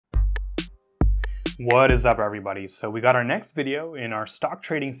What is up, everybody? So we got our next video in our stock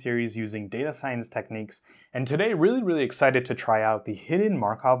trading series using data science techniques, and today really excited to try out the Hidden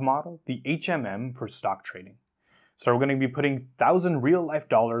Markov Model, the HMM, for stock trading. So we're going to be putting 1,000 real-life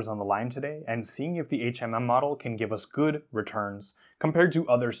dollars on the line today and seeing if the HMM model can give us good returns compared to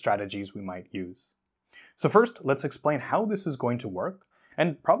other strategies we might use. So first, let's explain how this is going to work.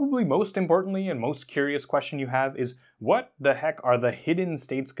 And probably most importantly and most curious question you have is, what the heck are the hidden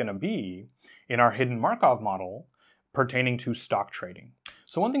states going to be in our Hidden Markov model pertaining to stock trading?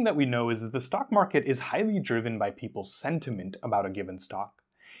 So one thing that we know is that the stock market is highly driven by people's sentiment about a given stock.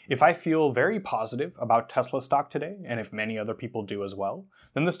 If I feel very positive about Tesla stock today, and if many other people do as well,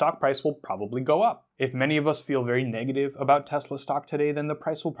 then the stock price will probably go up. If many of us feel very negative about Tesla stock today, then the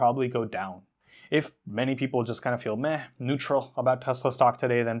price will probably go down. If many people just kind of feel neutral about Tesla stock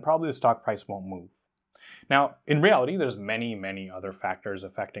today, then probably the stock price won't move. Now, in reality, there's many other factors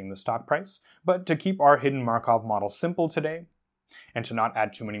affecting the stock price, but to keep our Hidden Markov model simple today, and to not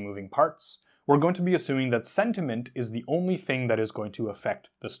add too many moving parts, we're going to be assuming that sentiment is the only thing that is going to affect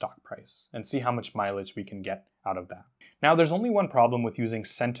the stock price, and see how much mileage we can get out of that. Now, there's only one problem with using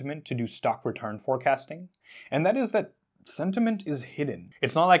sentiment to do stock return forecasting, and that is that sentiment is hidden.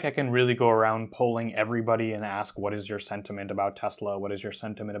 It's not like I can really go around polling everybody and ask, what is your sentiment about Tesla? What is your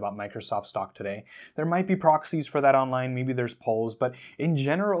sentiment about Microsoft stock today? There might be proxies for that online, maybe there's polls, but in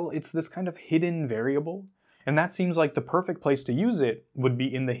general, it's this kind of hidden variable. And that seems like the perfect place to use it would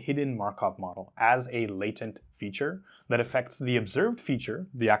be in the Hidden Markov model as a latent feature that affects the observed feature,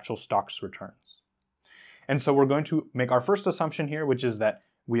 the actual stock's returns. And so we're going to make our first assumption here, which is that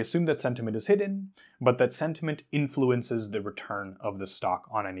we assume that sentiment is hidden, but that sentiment influences the return of the stock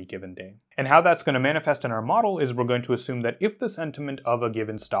on any given day. And how that's going to manifest in our model is we're going to assume that if the sentiment of a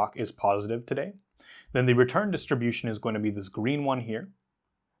given stock is positive today, then the return distribution is going to be this green one here,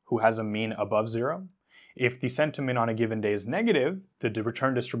 who has a mean above 0. If the sentiment on a given day is negative, the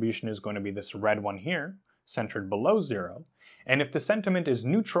return distribution is going to be this red one here, centered below 0. And if the sentiment is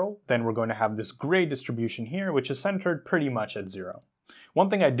neutral, then we're going to have this gray distribution here, which is centered pretty much at 0. One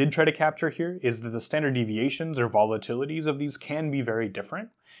thing I did try to capture here is that the standard deviations or volatilities of these can be very different,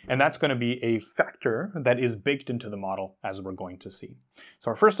 and that's going to be a factor that is baked into the model, as we're going to see.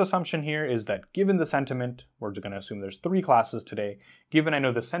 So our first assumption here is that given the sentiment, we're going to assume there's 3 classes today. Given I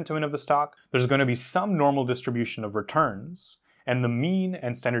know the sentiment of the stock, there's going to be some normal distribution of returns, and the mean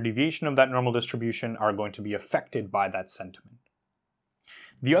and standard deviation of that normal distribution are going to be affected by that sentiment.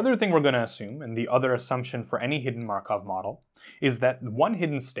 The other thing we're going to assume, and the other assumption for any Hidden Markov model, is that one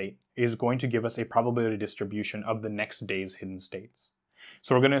hidden state is going to give us a probability distribution of the next day's hidden states.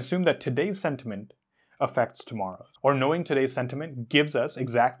 So we're going to assume that today's sentiment affects tomorrow's, or knowing today's sentiment gives us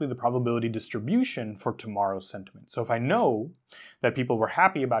exactly the probability distribution for tomorrow's sentiment. So if I know that people were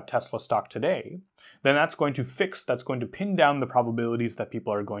happy about Tesla stock today, then that's going to pin down the probabilities that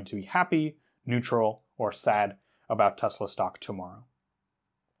people are going to be happy, neutral, or sad about Tesla stock tomorrow.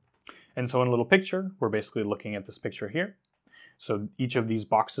 And so in a little picture, we're basically looking at this picture here. So each of these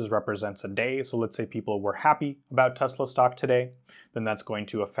boxes represents a day. So let's say people were happy about Tesla stock today, then that's going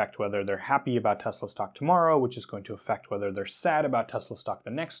to affect whether they're happy about Tesla stock tomorrow, which is going to affect whether they're sad about Tesla stock the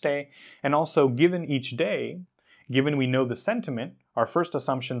next day. And also, given each day, given we know the sentiment, our first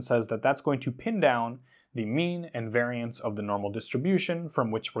assumption says that that's going to pin down the mean and variance of the normal distribution from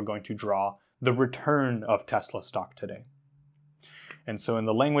which we're going to draw the return of Tesla stock today. And so in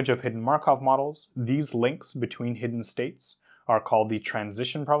the language of Hidden Markov models, these links between hidden states are called the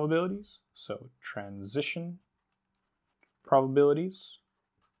transition probabilities. So transition probabilities.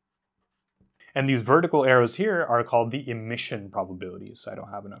 And these vertical arrows here are called the emission probabilities. I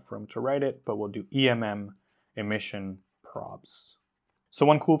don't have enough room to write it, but we'll do EMM, emission probs. So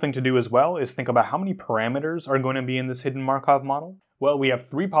one cool thing to do as well is think about how many parameters are going to be in this Hidden Markov model. Well, we have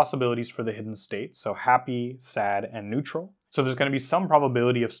 3 possibilities for the hidden state, so happy, sad, and neutral. So there's going to be some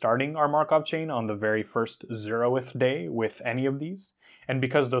probability of starting our Markov chain on the very first 0th day with any of these. And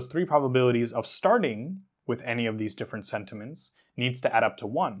because those 3 probabilities of starting with any of these different sentiments needs to add up to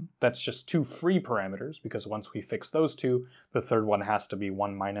 1, that's just 2 free parameters, because once we fix those 2, the third one has to be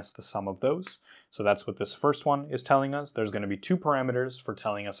 1 minus the sum of those. So that's what this first one is telling us. There's going to be 2 parameters for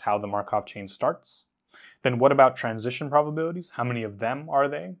telling us how the Markov chain starts. Then what about transition probabilities? How many of them are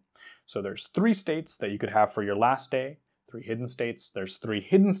they? So there's 3 states that you could have for your last day. 3 hidden states. There's 3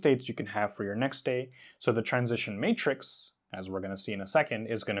 hidden states you can have for your next day. So the transition matrix, as we're going to see in a second,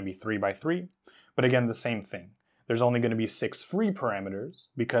 is going to be 3 by 3. But again, the same thing. There's only going to be 6 free parameters,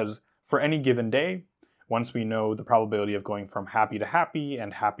 because for any given day, once we know the probability of going from happy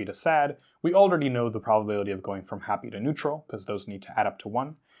and happy to sad, we already know the probability of going from happy to neutral, because those need to add up to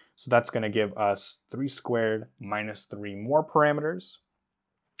 1. So that's going to give us 3 squared minus 3 more parameters.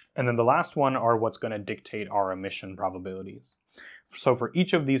 And then the last one are what's going to dictate our emission probabilities. So for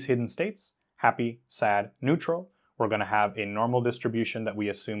each of these hidden states, happy, sad, neutral, we're going to have a normal distribution that we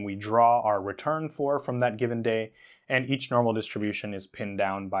assume we draw our return for from that given day, and each normal distribution is pinned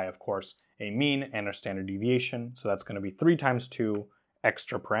down by, of course, a mean and a standard deviation. So that's going to be 3 times 2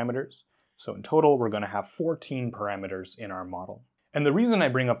 extra parameters. So in total, we're going to have 14 parameters in our model. And the reason I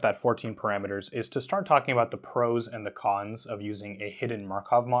bring up that 14 parameters is to start talking about the pros and the cons of using a hidden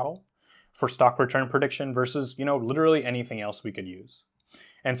Markov model for stock return prediction versus, literally anything else we could use.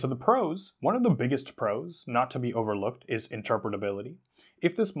 And so the pros, one of the biggest pros, not to be overlooked, is interpretability.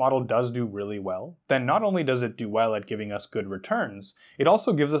 If this model does do really well, then not only does it do well at giving us good returns, it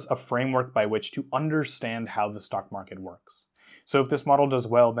also gives us a framework by which to understand how the stock market works. So if this model does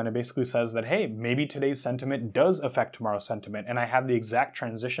well, then it basically says that, hey, maybe today's sentiment does affect tomorrow's sentiment, and I have the exact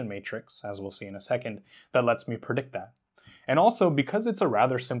transition matrix, as we'll see in a second, that lets me predict that. And also, because it's a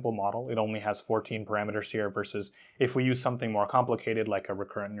rather simple model, it only has 14 parameters here versus if we use something more complicated like a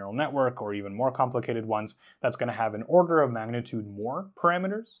recurrent neural network or even more complicated ones, that's going to have an order of magnitude more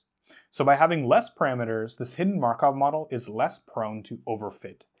parameters. So by having less parameters, this hidden Markov model is less prone to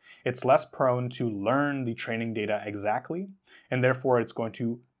overfit. It's less prone to learn the training data exactly, and therefore it's going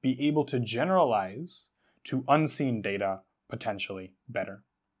to be able to generalize to unseen data potentially better.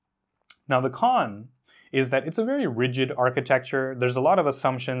 Now the con is that it's a very rigid architecture. There's a lot of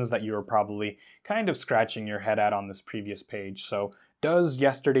assumptions that you're probably kind of scratching your head at on this previous page. So does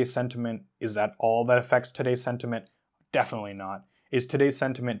yesterday's sentiment, is that all that affects today's sentiment? Definitely not. Is today's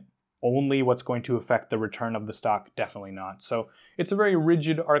sentiment only what's going to affect the return of the stock? Definitely not. So it's a very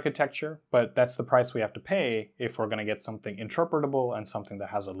rigid architecture, but that's the price we have to pay if we're going to get something interpretable and something that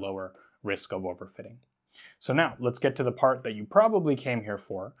has a lower risk of overfitting. So now let's get to the part that you probably came here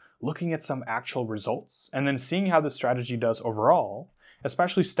for, looking at some actual results and then seeing how the strategy does overall,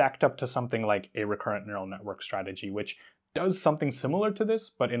 especially stacked up to something like a recurrent neural network strategy, which does something similar to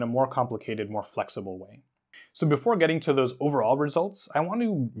this, but in a more complicated, more flexible way. So before getting to those overall results, I want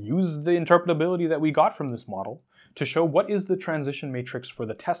to use the interpretability that we got from this model to show what is the transition matrix for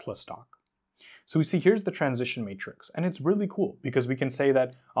the Tesla stock. So we see here's the transition matrix, and it's really cool because we can say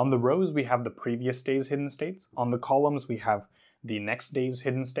that on the rows we have the previous day's hidden states, on the columns we have the next day's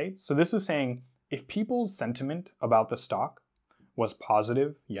hidden states. So this is saying if people's sentiment about the stock was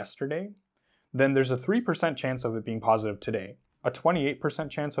positive yesterday, then there's a 3% chance of it being positive today, a 28%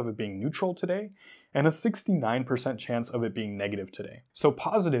 chance of it being neutral today, and a 69% chance of it being negative today. So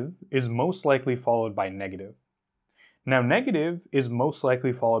positive is most likely followed by negative. Now negative is most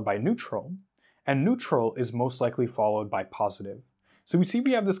likely followed by neutral, and neutral is most likely followed by positive. So we see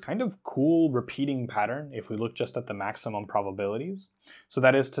we have this kind of cool repeating pattern if we look just at the maximum probabilities. So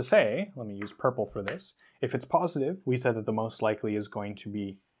that is to say, let me use purple for this, if it's positive, we said that the most likely is going to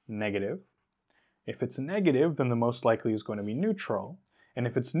be negative. If it's negative, then the most likely is going to be neutral. And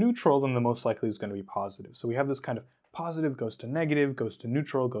if it's neutral, then the most likely is going to be positive. So we have this kind of positive goes to negative, goes to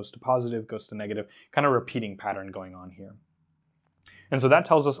neutral, goes to positive, goes to negative, kind of repeating pattern going on here. And so that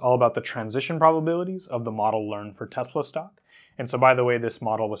tells us all about the transition probabilities of the model learned for Tesla stock. And so by the way, this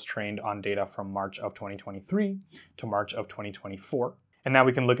model was trained on data from March of 2023 to March of 2024. And now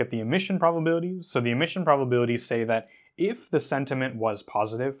we can look at the emission probabilities. So the emission probabilities say that if the sentiment was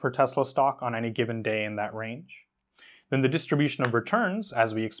positive for Tesla stock on any given day in that range, then the distribution of returns,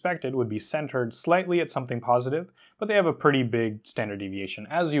 as we expected, would be centered slightly at something positive, but they have a pretty big standard deviation,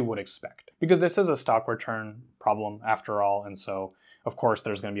 as you would expect, because this is a stock return problem after all, and so, of course,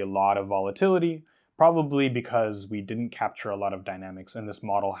 there's going to be a lot of volatility, probably because we didn't capture a lot of dynamics, and this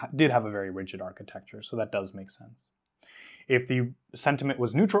model did have a very rigid architecture, so that does make sense. If the sentiment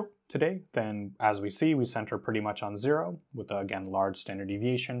was neutral today, then as we see, we center pretty much on 0 with, again, large standard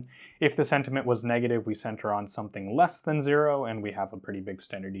deviation. If the sentiment was negative, we center on something less than 0, and we have a pretty big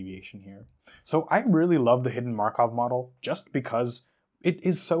standard deviation here. So I really love the hidden Markov model just because it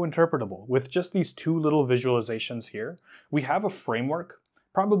is so interpretable. With just these 2 little visualizations here, we have a framework,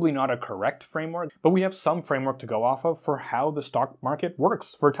 probably not a correct framework, but we have some framework to go off of for how the stock market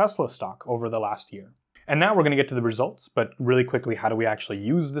works for Tesla stock over the last year. And now we're going to get to the results, but really quickly, how do we actually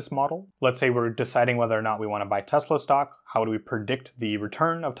use this model? Let's say we're deciding whether or not we want to buy Tesla stock. How do we predict the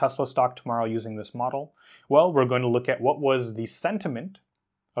return of Tesla stock tomorrow using this model? Well, we're going to look at what was the sentiment,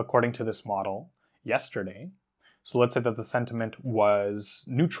 according to this model, yesterday. So let's say that the sentiment was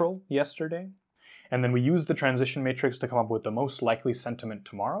neutral yesterday. And then we use the transition matrix to come up with the most likely sentiment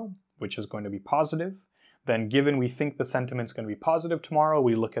tomorrow, which is going to be positive. Then given we think the sentiment's going to be positive tomorrow,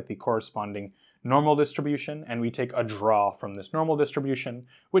 we look at the corresponding normal distribution, and we take a draw from this normal distribution,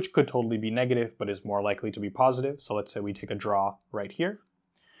 which could totally be negative, but is more likely to be positive. So let's say we take a draw right here.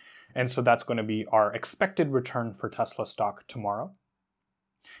 And so that's going to be our expected return for Tesla stock tomorrow.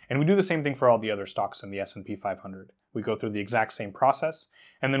 And we do the same thing for all the other stocks in the S&P 500. We go through the exact same process,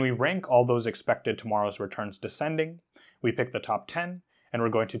 and then we rank all those expected tomorrow's returns descending. We pick the top 10, and we're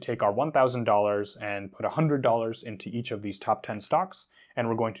going to take our $1,000 and put $100 into each of these top 10 stocks, and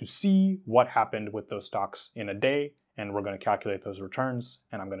we're going to see what happened with those stocks in a day, and we're going to calculate those returns,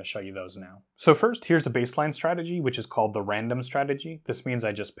 and I'm going to show you those now. So first, here's a baseline strategy, which is called the random strategy. This means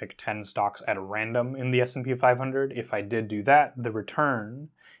I just pick 10 stocks at random in the S&P 500. If I did do that, the return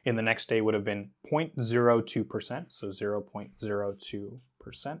in the next day would have been 0.02%, so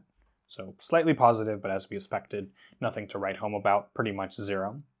 0.02%. So slightly positive, but as we expected, nothing to write home about, pretty much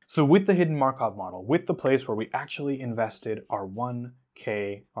zero. So with the hidden Markov model, with the place where we actually invested our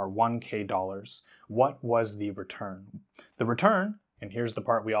 1K dollars, what was the return? The return, and here's the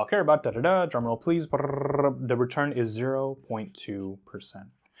part we all care about, drumroll please, the return is 0.2%.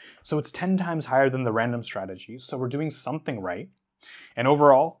 So it's 10 times higher than the random strategy, so we're doing something right. And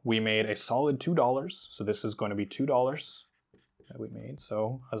overall, we made a solid $2. So this is going to be $2 that we made.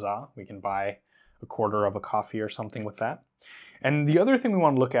 So huzzah, we can buy a quarter of a coffee or something with that. And the other thing we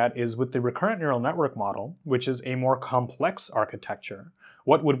want to look at is with the recurrent neural network model, which is a more complex architecture,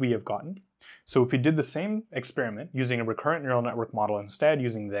 what would we have gotten? So if we did the same experiment using a recurrent neural network model instead,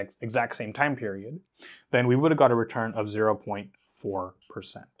 using the exact same time period, then we would have got a return of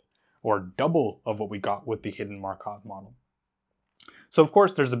 0.4%, or double of what we got with the hidden Markov model. So of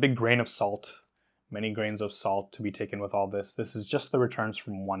course, there's a big grain of salt, many grains of salt to be taken with all this. This is just the returns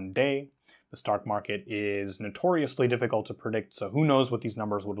from one day. The stock market is notoriously difficult to predict, so who knows what these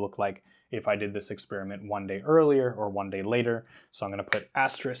numbers would look like if I did this experiment one day earlier or one day later. So I'm going to put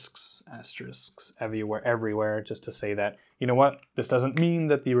asterisks everywhere, just to say that, you know what, this doesn't mean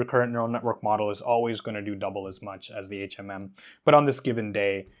that the recurrent neural network model is always going to do double as much as the HMM, but on this given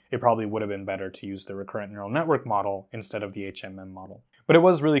day, it probably would have been better to use the recurrent neural network model instead of the HMM model. But it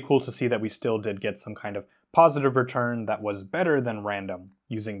was really cool to see that we still did get some kind of positive return that was better than random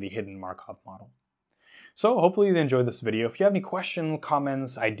using the hidden Markov model. So hopefully you enjoyed this video. If you have any questions,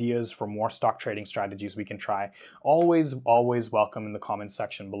 comments, ideas for more stock trading strategies we can try, always welcome in the comments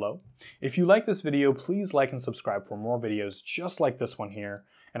section below. If you like this video, please like and subscribe for more videos just like this one here,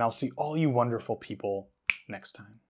 and I'll see all you wonderful people next time.